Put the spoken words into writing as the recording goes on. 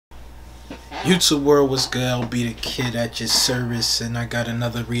YouTube world was good. I'll be the kid at your service, and I got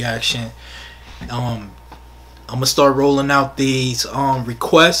another reaction. I'm gonna start rolling out these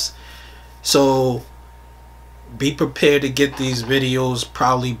requests, so be prepared to get these videos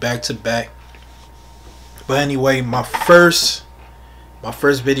probably back to back. But anyway, my first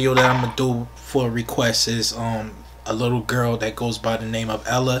video that I'm gonna do for a request is a little girl that goes by the name of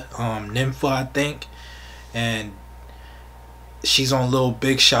Elha Nympha, I think, and she's on Little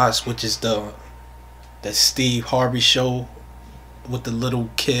Big Shots, which is the Steve Harvey show with the little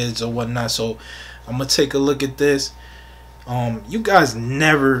kids or whatnot. So I'm gonna take a look at this. You guys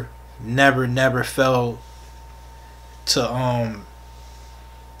never fail to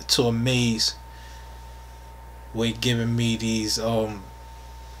amaze with giving me these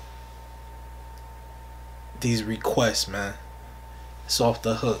requests, man. It's off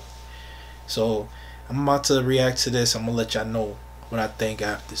the hook. So I'm about to react to this. I'm gonna let y'all know what I think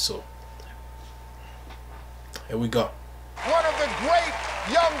after. So here we go. One of the great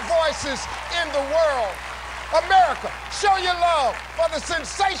young voices in the world. America, show your love for the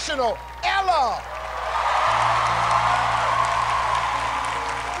sensational Elha.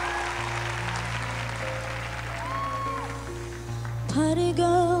 Party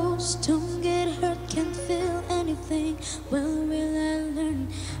girls don't get hurt, can't feel anything. Well, will I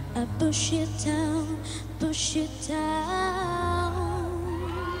learn? I push it down, push it down.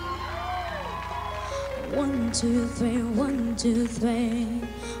 1, 2, 3, 1, 2, 3.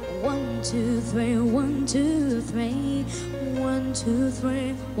 1, 2, 3, 1, 2, 3. 1, 2,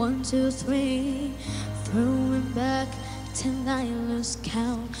 3, 1, 2, 3. Throwing back till I lose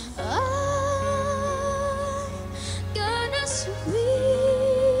count. Gonna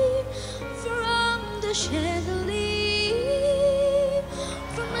sweep from the chandelier,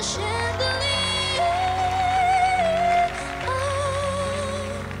 from the chandelier.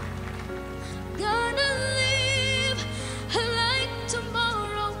 I'm gonna live like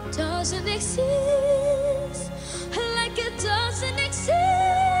tomorrow doesn't exist, like it doesn't exist.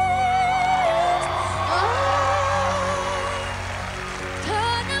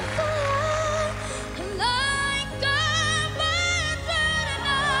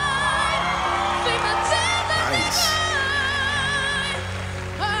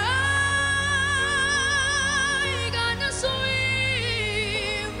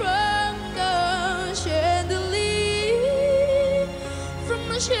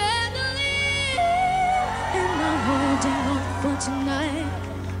 Tonight,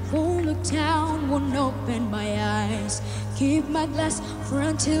 won't look down, won't open my eyes. Keep my glass for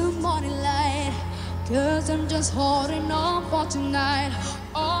until morning light, 'cause I'm just holding on for tonight,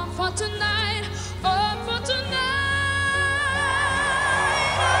 on for tonight, on for tonight.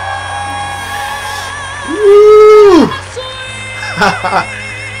 Woo!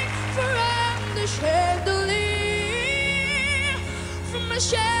 From the chandelier, from the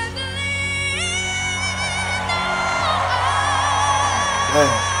chandelier. Hey.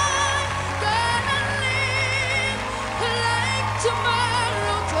 Gonna live like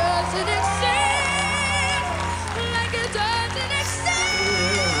tomorrow doesn't exist, like it doesn't exist.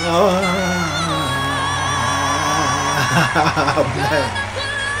 Oh, man.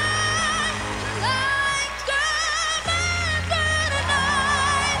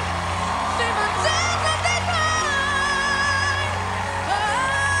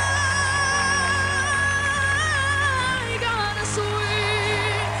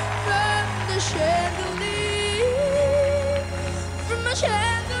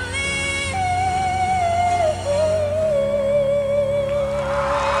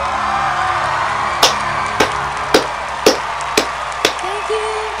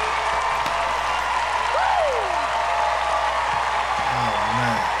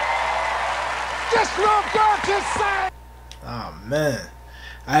 Oh man,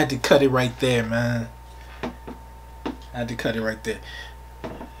 I had to cut it right there, man. I had to cut it right there.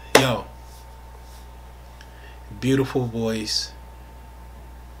 Yo, beautiful voice.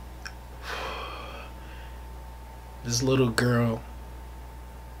 This little girl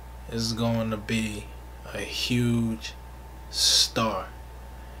is going to be a huge star.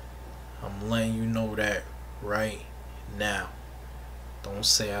 I'm letting you know that right now. Don't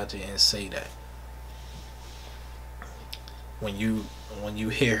say I didn't say that. When you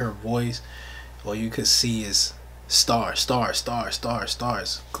hear her voice, all you could see is stars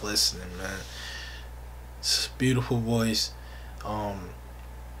glistening, man. It's a beautiful voice. I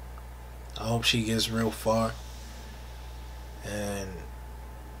hope she gets real far, and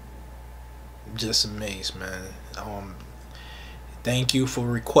I'm just amazed, man. Thank you for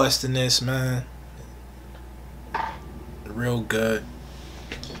requesting this, man. Real good.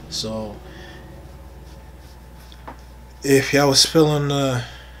 So if y'all was feeling the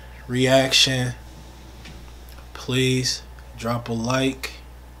reaction, please drop a like.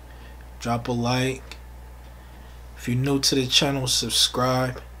 Drop a like. If you're new to the channel,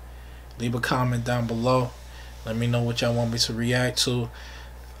 subscribe. Leave a comment down below. Let me know what y'all want me to react to.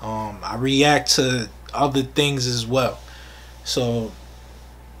 I react to other things as well. So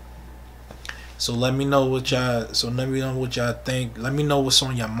let me know what y'all think. Let me know what's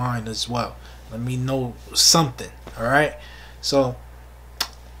on your mind as well. Let me know something. Alright? So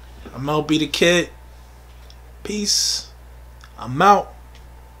I'm LB the Kid. Peace. I'm out.